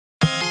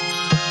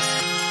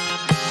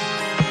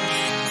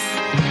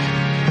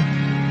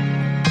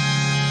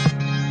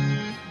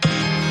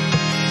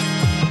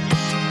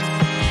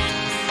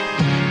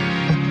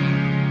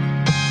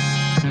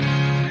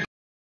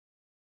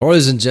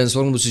Ladies and gents,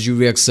 welcome to CG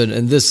Reaction,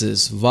 and this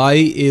is Why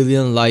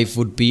Alien Life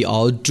Would Be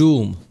Our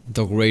Doom,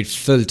 the Great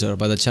Filter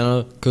by the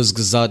channel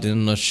Kurzgesagt in a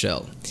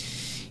nutshell.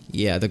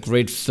 Yeah, the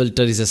Great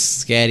Filter is a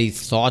scary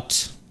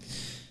thought,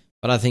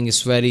 but I think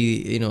it's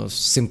very,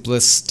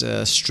 simplest,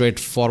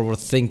 straightforward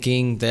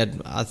thinking that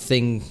I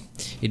think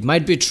it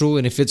might be true,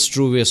 and if it's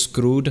true, we're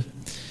screwed.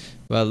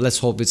 Well, let's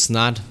hope it's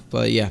not,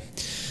 but yeah.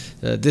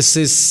 This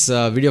is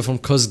a video from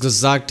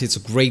Kurzgesagt. It's a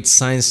great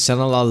science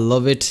channel. I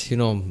love it.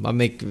 I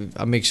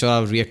make sure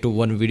I react to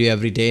one video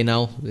every day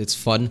now. It's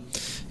fun.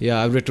 Yeah,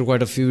 I've reacted to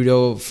quite a few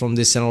videos from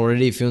this channel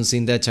already. If you haven't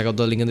seen that, check out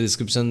the link in the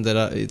description.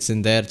 It's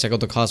in there. Check out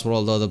the cast for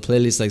all the other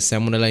playlists like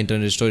Salmonella,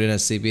 Internet Story, and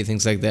SCP,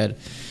 things like that.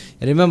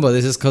 And remember,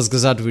 this is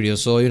Kurzgesagt video,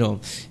 so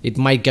it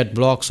might get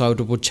blocked, so I have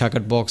to put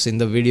checkered box in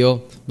the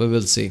video, but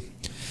we'll see.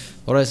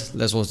 Alright,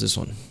 let's watch this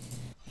one.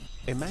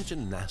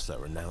 Imagine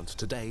NASA announced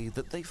today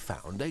that they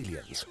found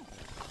aliens.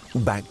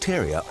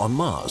 Bacteria on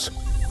Mars,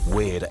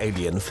 weird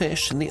alien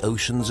fish in the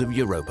oceans of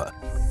Europa,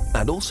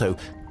 and also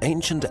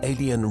ancient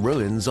alien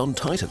ruins on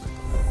Titan.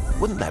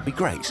 Wouldn't that be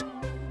great?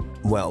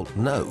 Well,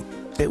 no,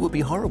 it would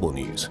be horrible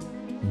news.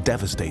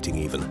 Devastating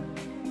even.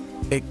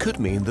 It could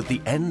mean that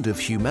the end of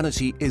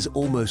humanity is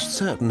almost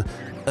certain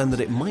and that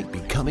it might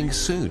be coming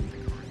soon.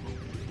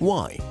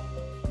 Why?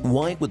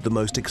 Why would the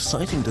most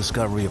exciting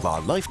discovery of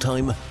our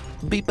lifetime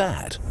be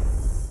bad?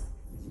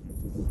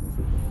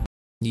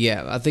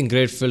 Yeah, I think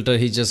Great Filter,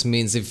 he just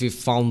means if we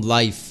found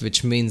life,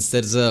 which means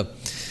there's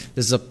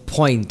a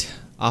point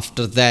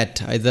after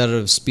that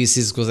either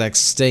species goes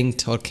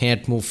extinct or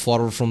can't move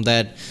forward from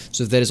that.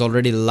 So if there is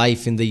already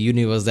life in the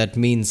universe, that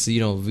means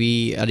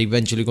we are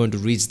eventually going to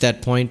reach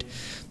that point.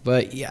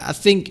 But yeah, I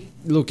think,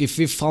 look, if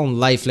we found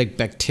life like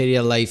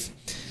bacteria life,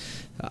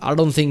 I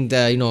don't think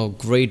that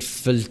Great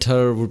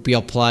Filter would be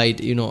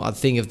applied. I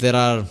think if there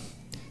are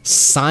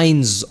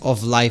signs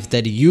of life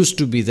that used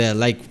to be there,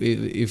 like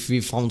if we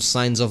found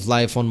signs of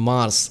life on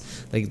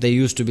Mars, like there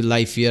used to be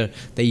life here,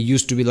 there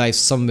used to be life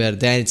somewhere,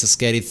 then it's a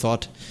scary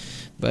thought.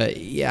 But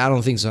yeah, I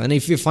don't think so. And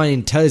if we find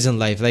intelligent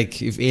life,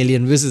 like if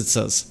alien visits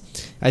us,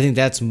 I think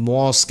that's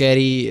more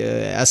scary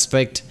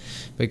aspect,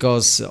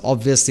 because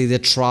obviously they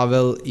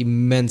travel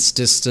immense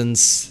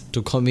distance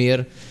to come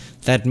here.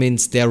 That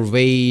means they are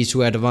way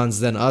too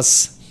advanced than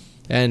us.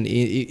 And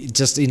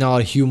just in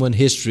our human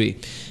history,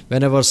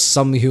 whenever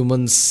some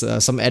humans,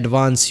 some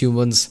advanced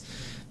humans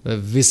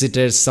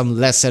visited some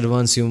less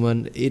advanced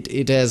human,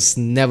 it has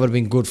never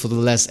been good for the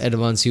less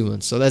advanced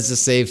humans. So let's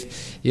just say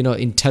if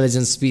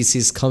intelligent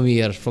species come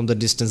here from the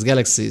distant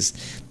galaxies,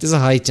 there's a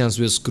high chance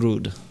we're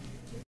screwed.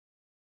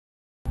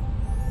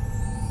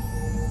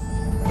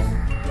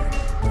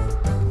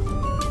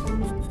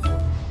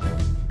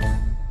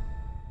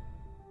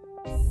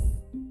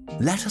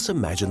 Let us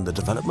imagine the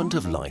development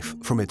of life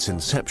from its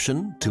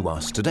inception to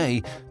us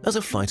today as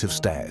a flight of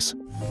stairs.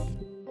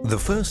 The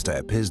first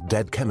step is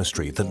dead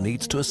chemistry that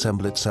needs to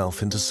assemble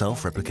itself into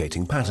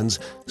self-replicating patterns,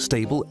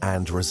 stable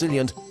and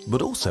resilient,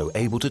 but also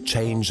able to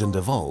change and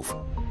evolve.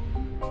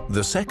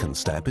 The second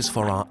step is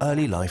for our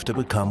early life to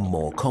become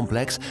more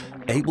complex,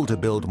 able to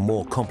build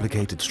more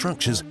complicated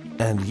structures,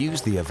 and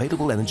use the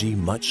available energy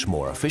much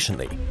more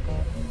efficiently.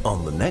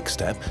 On the next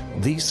step,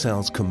 these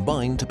cells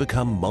combine to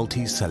become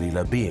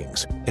multicellular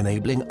beings,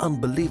 enabling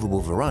unbelievable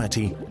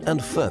variety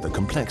and further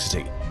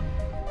complexity.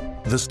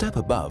 The step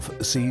above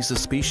sees the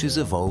species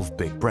evolve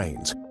big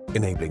brains,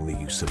 enabling the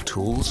use of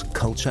tools,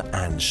 culture,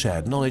 and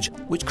shared knowledge,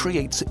 which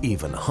creates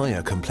even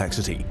higher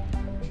complexity.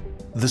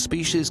 The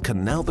species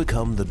can now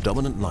become the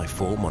dominant life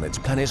form on its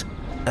planet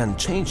and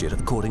change it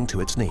according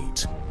to its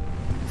needs.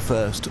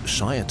 First,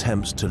 shy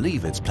attempts to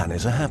leave its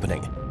planet are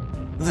happening.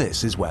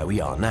 This is where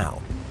we are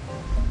now.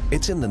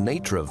 It's in the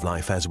nature of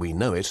life as we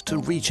know it to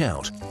reach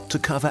out, to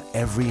cover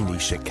every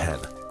niche it can.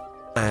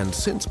 And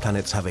since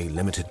planets have a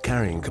limited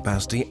carrying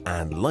capacity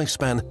and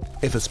lifespan,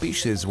 if a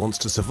species wants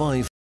to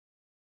survive...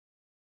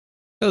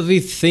 Well, we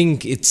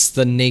think it's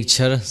the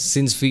nature,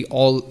 since we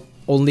all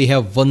only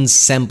have one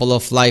sample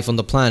of life on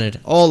the planet.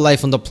 All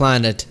life on the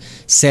planet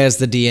shares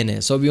the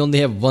DNA. So we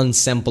only have one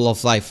sample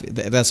of life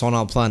that's on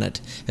our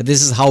planet. And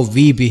this is how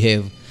we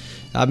behave.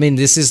 I mean,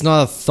 this is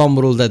not a thumb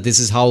rule that this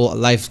is how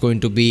life's going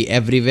to be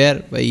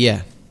everywhere, but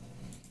yeah.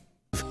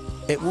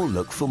 It will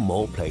look for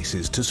more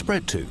places to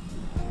spread to.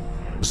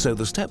 So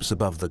the steps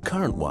above the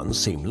current ones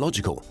seem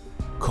logical.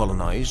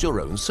 Colonize your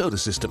own solar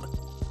system.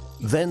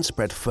 Then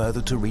spread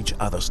further to reach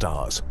other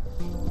stars.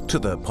 To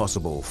the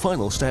possible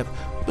final step,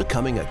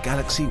 becoming a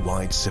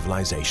galaxy-wide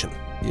civilization.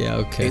 Yeah,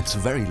 okay. It's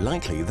very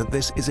likely that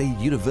this is a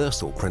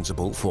universal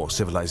principle for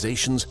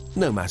civilizations,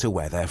 no matter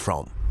where they're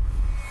from.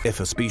 If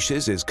a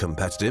species is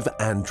competitive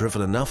and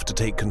driven enough to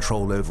take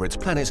control over its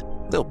planet,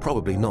 they'll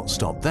probably not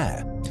stop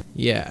there.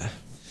 Yeah.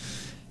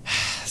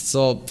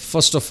 So,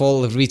 first of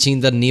all, reaching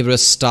the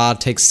nearest star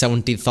takes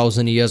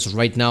 70,000 years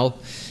right now.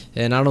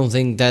 and I don't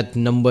think that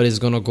number is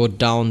gonna go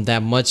down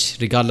that much,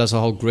 regardless of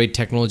how great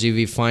technology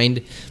we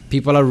find.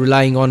 People are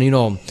relying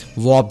on,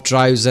 warp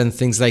drives and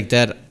things like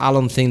that. I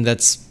don't think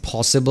that's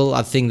possible.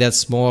 I think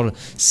that's more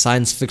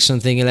science fiction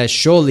thing, like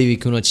surely we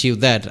can achieve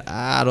that.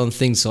 I don't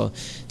think so.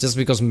 Just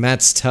because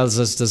maths tells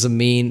us doesn't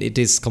mean it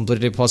is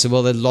completely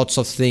possible. There are lots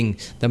of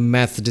things the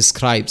math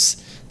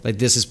describes, like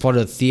this is part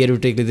of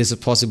theoretically this is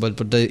possible,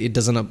 but it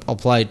doesn't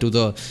apply to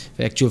the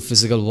actual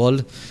physical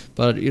world.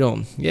 But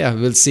yeah,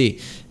 we'll see.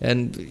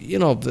 And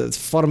the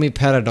Fermi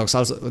paradox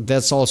also,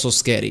 that's also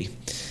scary.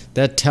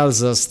 That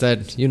tells us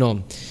that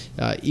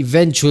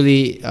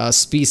eventually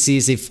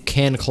species, if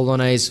can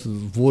colonize,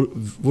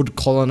 would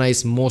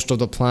colonize most of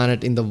the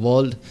planet in the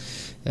world.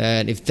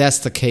 And if that's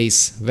the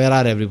case, where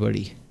are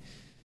everybody?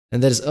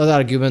 And there's other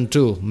argument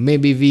too.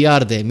 Maybe we are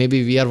there.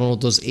 Maybe we are one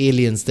of those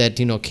aliens that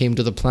came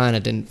to the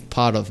planet and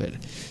part of it.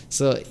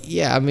 So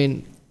yeah, I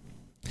mean,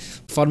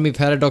 Fermi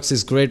paradox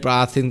is great, but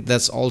I think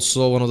that's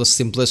also one of the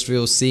simplest way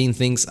of seeing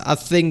things. I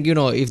think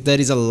if there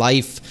is a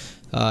life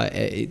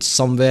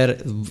somewhere,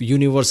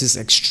 universe is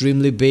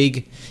extremely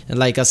big, and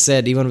like I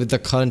said, even with the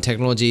current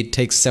technology, it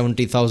takes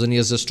 70,000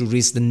 years just to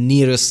reach the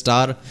nearest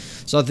star.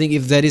 So I think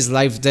if there is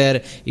life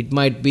there, it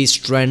might be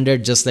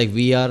stranded just like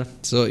we are.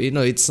 So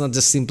it's not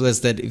just simple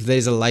as that. If there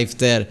is a life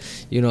there,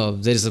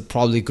 there is a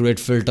probably great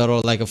filter,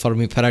 or like a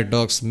Fermi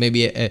paradox,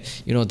 maybe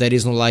there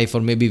is no life, or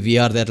maybe we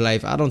are that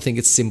life. I don't think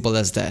it's simple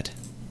as that.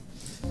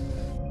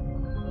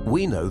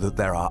 We know that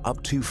there are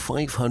up to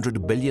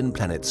 500 billion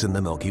planets in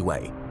the Milky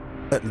Way.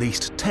 At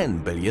least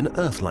 10 billion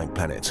Earth-like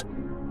planets.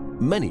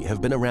 Many have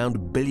been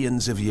around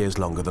billions of years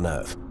longer than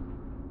Earth.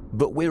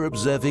 But we're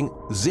observing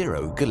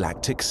 0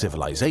 galactic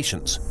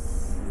civilizations.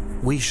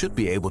 We should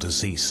be able to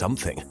see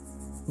something,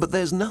 but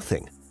there's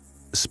nothing.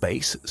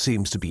 Space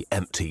seems to be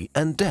empty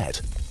and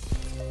dead.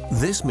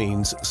 This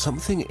means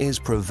something is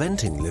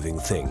preventing living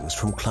things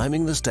from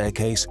climbing the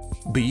staircase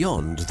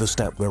beyond the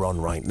step we're on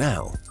right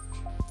now.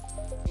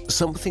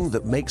 Something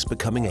that makes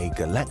becoming a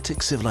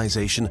galactic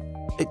civilization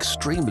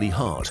extremely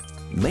hard,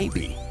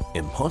 maybe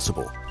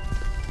impossible.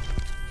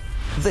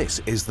 This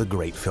is the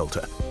Great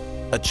Filter,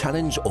 a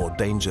challenge or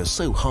danger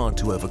so hard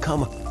to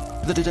overcome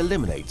that it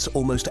eliminates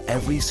almost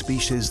every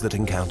species that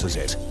encounters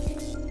it.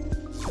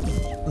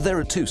 There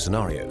are 2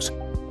 scenarios.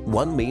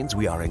 One means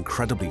we are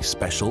incredibly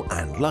special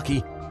and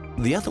lucky.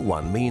 The other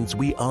one means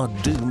we are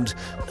doomed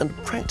and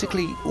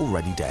practically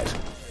already dead.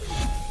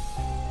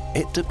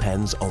 It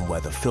depends on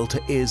where the filter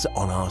is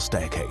on our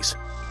staircase.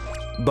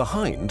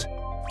 Behind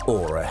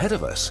or ahead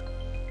of us.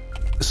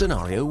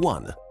 Scenario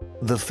 1.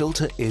 The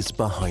filter is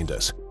behind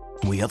us.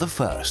 We are the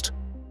first.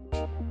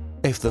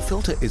 If the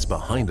filter is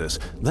behind us,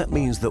 that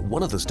means that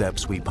one of the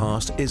steps we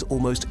passed is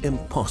almost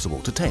impossible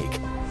to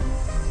take.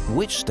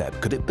 Which step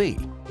could it be?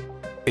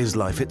 Is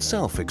life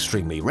itself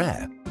extremely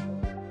rare?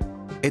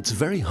 It's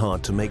very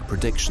hard to make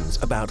predictions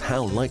about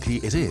how likely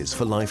it is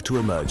for life to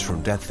emerge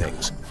from dead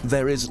things.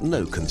 There is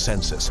no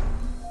consensus.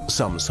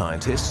 Some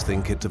scientists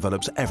think it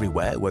develops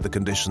everywhere where the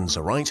conditions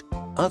are right.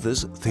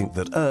 Others think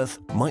that Earth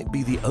might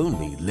be the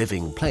only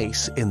living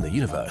place in the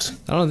universe.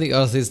 I don't think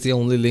Earth is the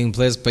only living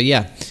place, but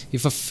yeah,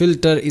 if a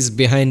filter is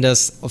behind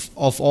us,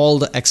 of all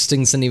the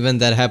extinction events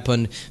that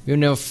happened, we've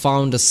never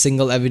found a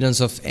single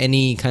evidence of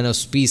any kind of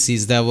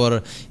species that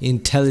were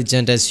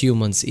intelligent as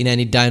humans in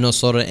any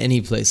dinosaur or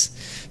any place.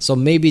 So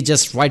maybe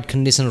just right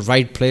condition,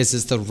 right place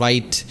is the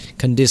right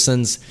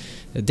conditions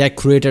that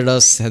created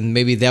us, and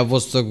maybe that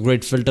was the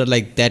great filter.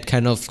 Like that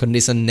kind of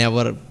condition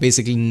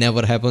basically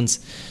never happens.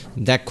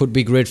 That could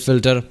be great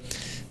filter.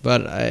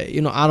 But I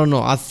don't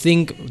know. I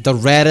think the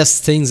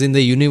rarest things in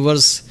the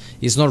universe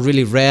is not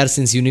really rare,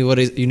 since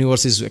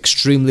universe is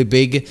extremely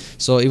big.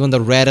 So even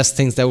the rarest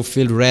things that would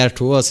feel rare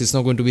to us is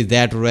not going to be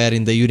that rare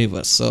in the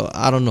universe. So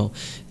I don't know.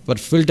 But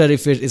filter,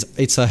 if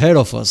it's ahead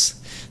of us,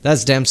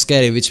 that's damn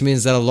scary, which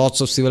means there are lots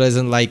of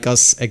civilizations like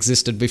us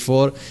existed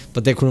before,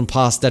 but they couldn't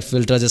pass that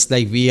filter, just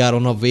like we are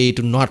on our way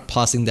to not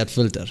passing that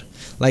filter.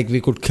 Like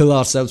we could kill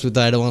ourselves with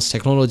the advanced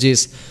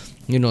technologies.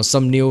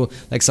 Some new,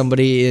 like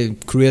somebody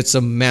creates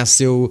a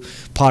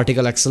massive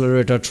particle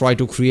accelerator, try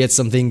to create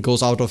something,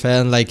 goes out of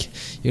hand, like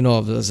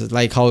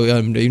like how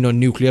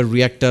nuclear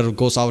reactor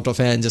goes out of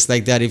hand, just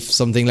like that. If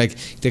something like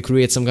they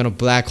create some kind of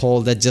black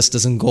hole that just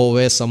doesn't go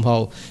away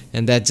somehow,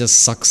 and that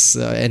just sucks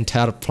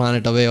entire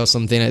planet away or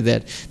something like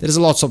that. There's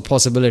lots of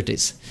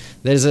possibilities.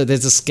 There's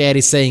a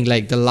scary saying,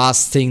 like the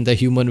last thing the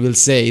human will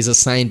say is a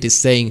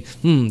scientist saying,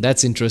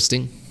 that's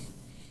interesting.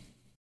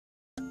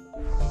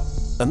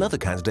 Another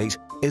candidate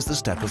is the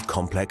step of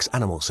complex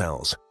animal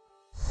cells.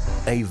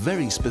 A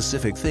very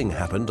specific thing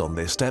happened on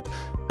this step,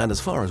 and as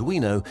far as we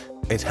know,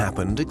 it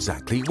happened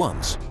exactly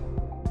once.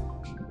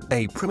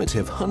 A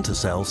primitive hunter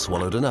cell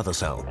swallowed another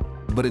cell,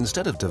 but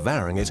instead of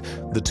devouring it,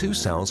 the 2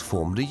 cells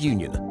formed a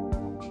union.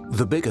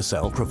 The bigger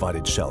cell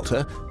provided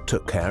shelter,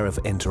 took care of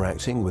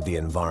interacting with the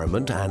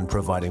environment and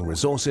providing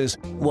resources,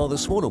 while the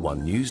smaller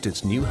one used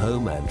its new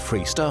home and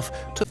free stuff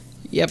to...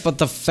 Yeah, but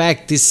the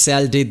fact this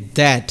cell did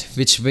that,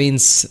 which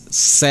means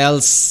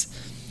cells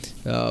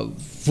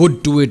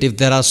would do it if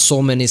there are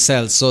so many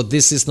cells. So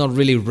this is not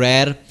really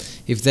rare.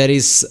 if there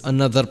is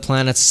another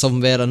planet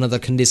somewhere, another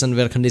condition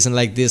where condition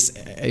like this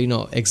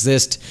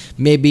exist,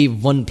 maybe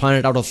one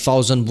planet out of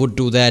 1,000 would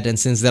do that. And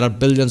since there are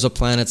billions of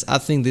planets, I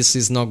think this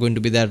is not going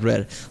to be that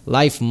rare.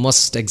 Life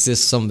must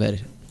exist somewhere.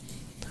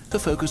 To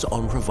focus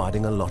on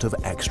providing a lot of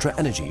extra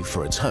energy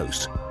for its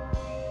host.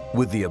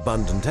 With the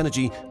abundant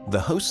energy, the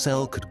host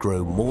cell could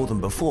grow more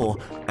than before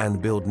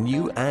and build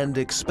new and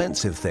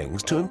expensive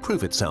things to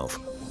improve itself,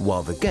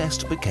 while the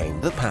guest became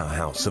the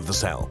powerhouse of the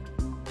cell.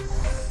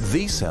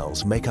 These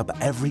cells make up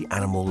every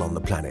animal on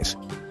the planet.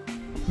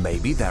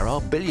 Maybe there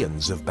are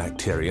billions of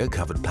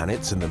bacteria-covered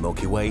planets in the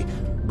Milky Way,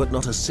 but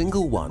not a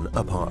single one,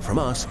 apart from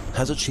us,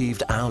 has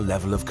achieved our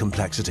level of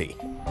complexity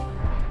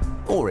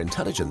or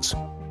intelligence.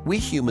 We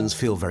humans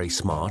feel very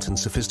smart and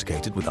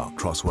sophisticated with our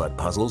crossword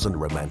puzzles and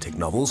romantic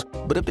novels,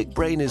 but a big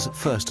brain is,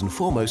 first and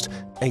foremost,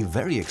 a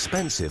very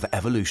expensive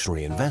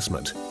evolutionary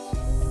investment.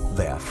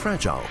 They are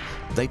fragile,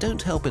 they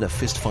don't help in a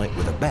fistfight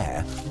with a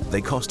bear, they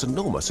cost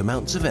enormous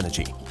amounts of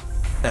energy.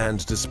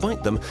 And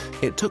despite them,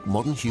 it took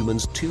modern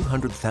humans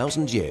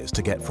 200,000 years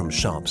to get from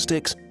sharp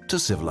sticks to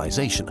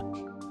civilization.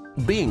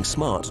 Being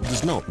smart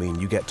does not mean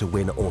you get to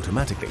win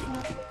automatically.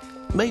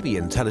 Maybe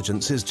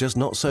intelligence is just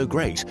not so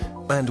great,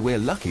 and we're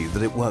lucky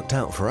that it worked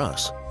out for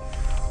us.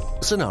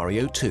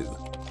 Scenario 2.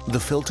 The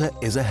filter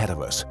is ahead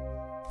of us.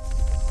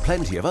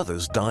 Plenty of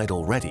others died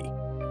already.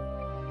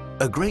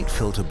 A great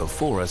filter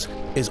before us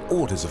is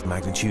orders of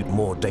magnitude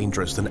more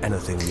dangerous than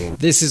anything new.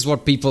 This is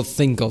what people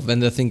think of when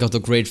they think of the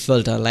great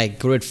filter. Like,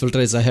 great filter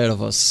is ahead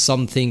of us.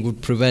 Something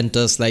would prevent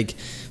us, like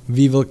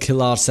we will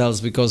kill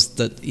ourselves, because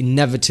that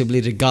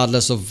inevitably,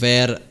 regardless of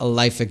where a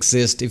life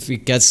exists, if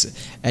it gets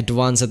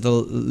advanced at the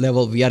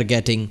level we are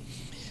getting,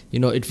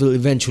 it will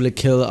eventually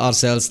kill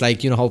ourselves.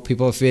 Like, how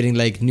people are fearing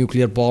like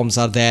nuclear bombs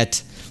are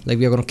that. Like,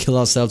 we are going to kill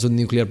ourselves with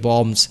nuclear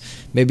bombs.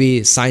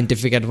 Maybe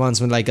scientific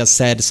advancement, like I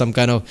said, some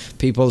kind of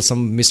people,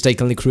 some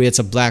mistakenly creates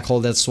a black hole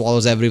that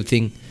swallows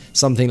everything.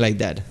 Something like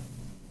that.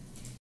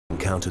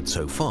 Encountered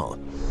so far.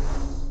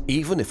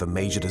 Even if a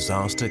major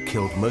disaster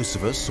killed most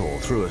of us or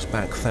threw us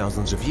back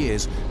thousands of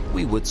years,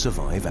 we would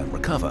survive and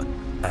recover.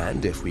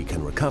 And if we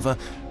can recover,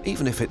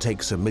 even if it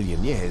takes 1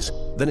 million years,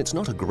 then it's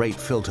not a great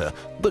filter,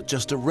 but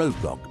just a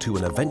roadblock to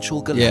an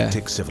eventual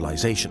galactic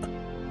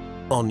civilization.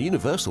 On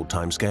universal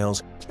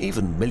timescales,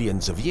 even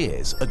millions of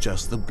years are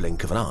just the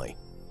blink of an eye.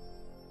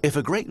 If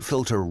a great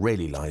filter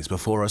really lies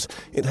before us,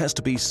 it has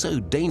to be so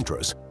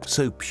dangerous,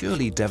 so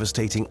purely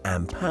devastating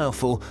and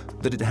powerful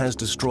that it has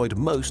destroyed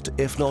most,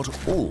 if not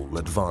all,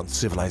 advanced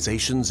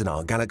civilizations in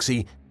our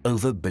galaxy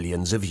over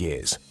billions of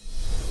years.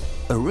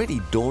 A really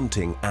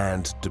daunting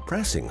and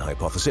depressing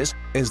hypothesis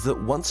is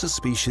that once a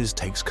species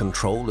takes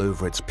control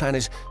over its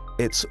planet,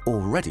 it's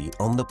already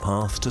on the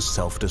path to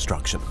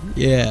self-destruction.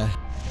 Yeah.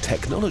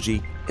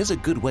 Technology is a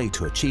good way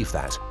to achieve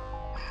that.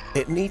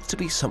 It needs to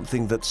be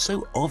something that's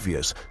so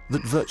obvious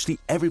that virtually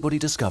everybody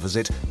discovers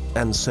it,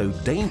 and so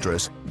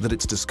dangerous that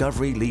its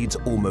discovery leads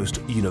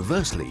almost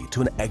universally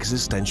to an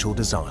existential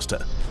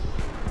disaster.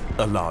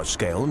 A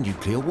large-scale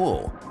nuclear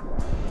war.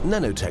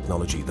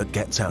 Nanotechnology that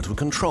gets out of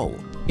control.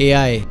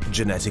 AI.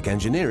 Genetic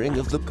engineering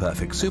of the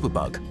perfect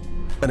superbug.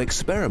 An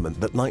experiment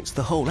that lights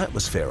the whole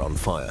atmosphere on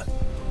fire.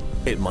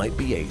 It might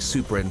be a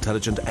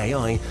super-intelligent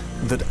AI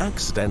that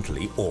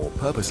accidentally or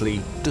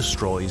purposely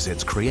destroys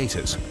its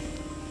creators.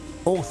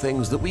 Or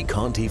things that we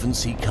can't even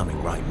see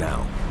coming right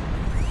now.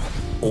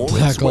 Or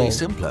it's way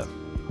simpler.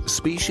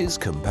 Species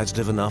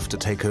competitive enough to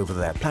take over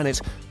their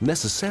planet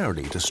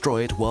necessarily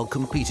destroy it while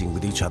competing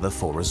with each other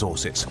for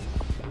resources.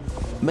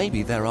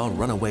 Maybe there are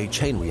runaway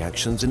chain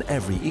reactions in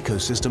every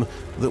ecosystem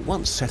that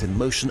once set in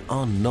motion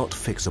are not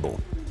fixable.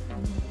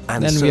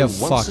 And then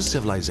so once a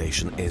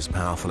civilization is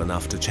powerful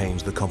enough to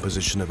change the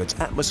composition of its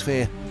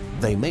atmosphere,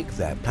 they make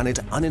their planet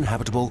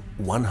uninhabitable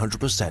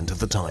 100% of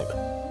the time.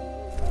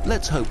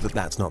 Let's hope that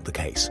that's not the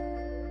case.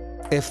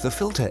 If the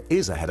filter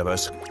is ahead of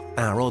us,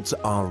 our odds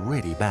are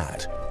really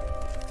bad.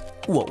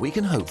 What we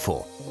can hope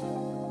for.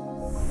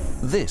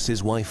 This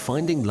is why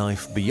finding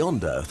life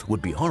beyond Earth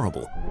would be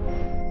horrible.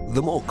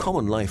 The more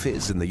common life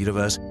is in the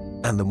universe,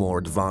 and the more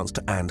advanced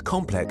and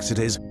complex it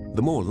is,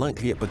 the more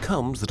likely it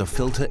becomes that a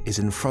filter is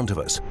in front of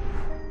us.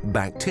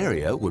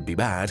 Bacteria would be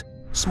bad,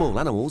 small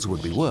animals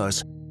would be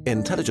worse,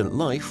 intelligent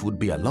life would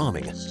be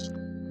alarming.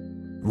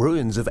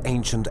 Ruins of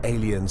ancient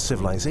alien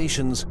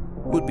civilizations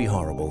would be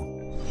horrible.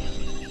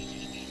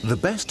 The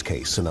best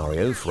case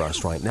scenario for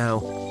us right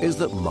now is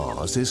that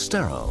Mars is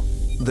sterile,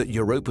 that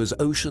Europa's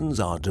oceans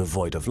are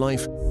devoid of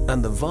life,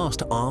 and the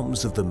vast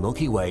arms of the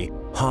Milky Way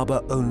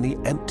harbor only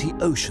empty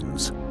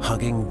oceans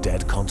hugging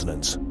dead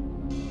continents.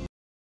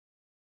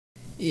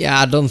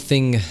 Yeah, I don't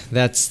think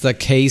that's the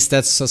case.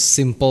 That's a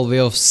simple way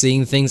of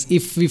seeing things.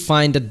 If we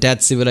find a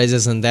dead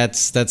civilization,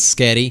 that's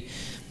scary.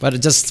 But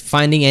just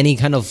finding any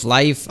kind of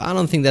life, I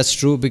don't think that's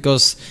true,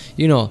 because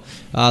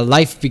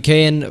life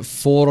began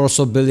 4 or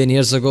so billion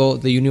years ago.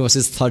 The universe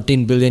is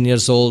 13 billion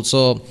years old,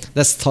 so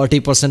that's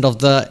 30% of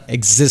the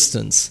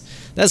existence.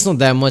 That's not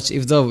that much.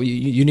 If the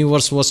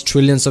universe was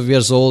trillions of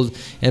years old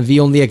and we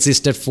only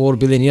existed 4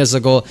 billion years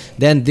ago,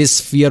 then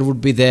this fear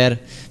would be there.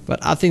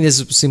 But I think this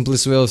is the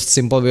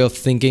simple way of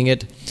thinking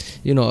it.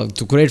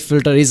 The great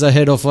filter is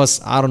ahead of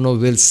us. I don't know,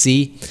 we'll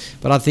see.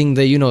 But I think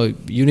the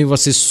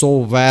universe is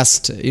so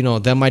vast.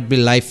 There might be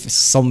life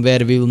somewhere,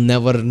 we will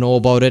never know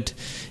about it.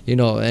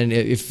 And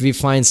if we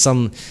find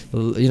some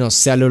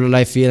cellular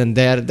life here and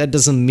there, that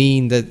doesn't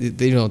mean that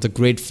the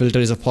great filter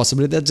is a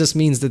possibility. That just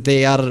means that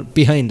they are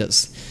behind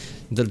us.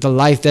 The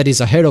life that is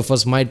ahead of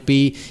us might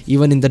be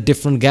even in the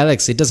different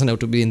galaxy. It doesn't have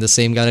to be in the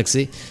same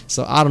galaxy.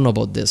 So I don't know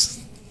about this.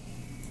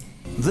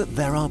 That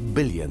there are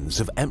billions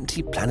of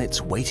empty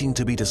planets waiting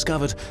to be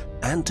discovered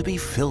and to be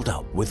filled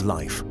up with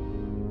life.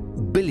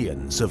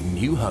 Billions of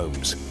new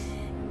homes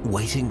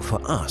waiting for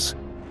us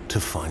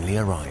to finally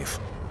arrive.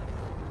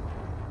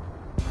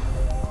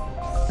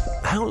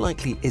 How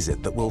likely is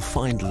it that we'll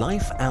find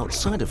life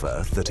outside of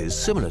Earth that is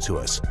similar to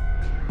us?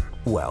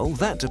 Well,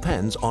 that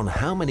depends on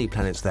how many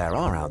planets there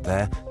are out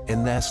there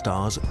in their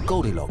star's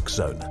Goldilocks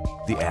zone,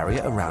 the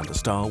area around a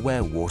star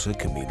where water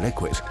can be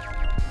liquid.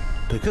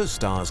 Because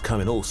stars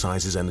come in all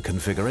sizes and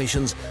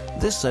configurations,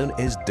 this zone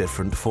is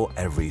different for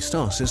every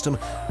star system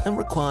and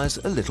requires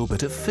a little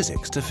bit of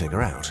physics to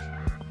figure out.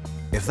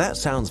 If that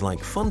sounds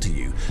like fun to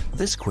you,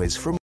 this quiz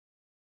from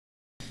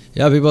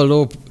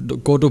people,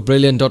 go to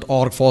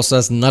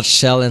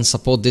brilliant.org/nutshell and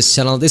support this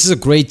channel. This is a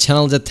great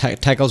channel that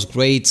tackles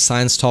great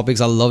science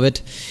topics. I love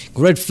it.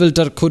 Great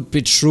filter could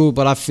be true,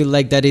 but I feel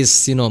like that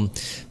is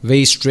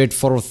very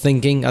straightforward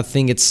thinking. I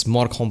think it's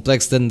more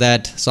complex than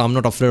that, so I'm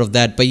not afraid of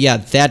that. But yeah,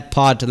 that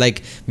part,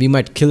 like we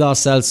might kill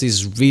ourselves,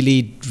 is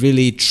really,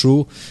 really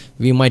true.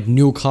 We might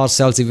nuke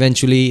ourselves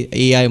eventually.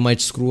 AI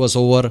might screw us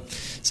over.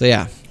 So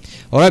yeah.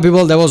 Alright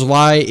people, that was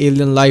why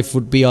alien life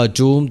would be our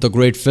doom, the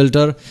great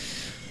filter.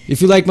 If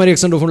you like my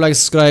reaction, don't forget to like,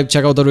 subscribe,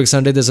 check out the Rick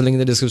Sunday. There's a link in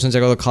the description.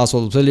 Check out the cast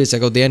playlist,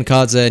 check out the end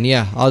cards, and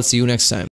yeah, I'll see you next time.